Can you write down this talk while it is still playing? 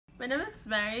My name is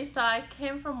Mary. So I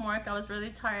came from work. I was really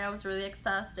tired. I was really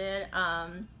exhausted.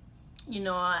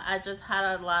 I just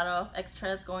had a lot of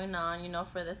extras going on,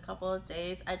 for this couple of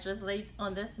days. I just laid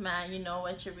on this mat,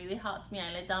 which it really helps me.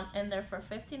 I lay down in there for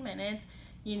 15 minutes,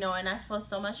 and I feel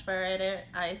so much better.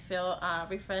 I feel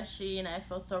refreshing. I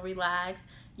feel so relaxed.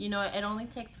 It only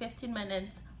takes 15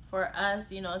 minutes for us,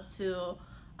 to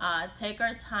take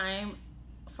our time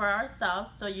for ourselves,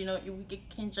 so we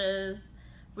can just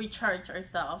recharge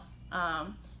ourselves.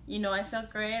 I feel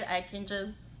great. I can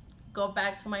just go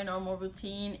back to my normal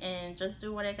routine and just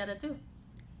do what I gotta do.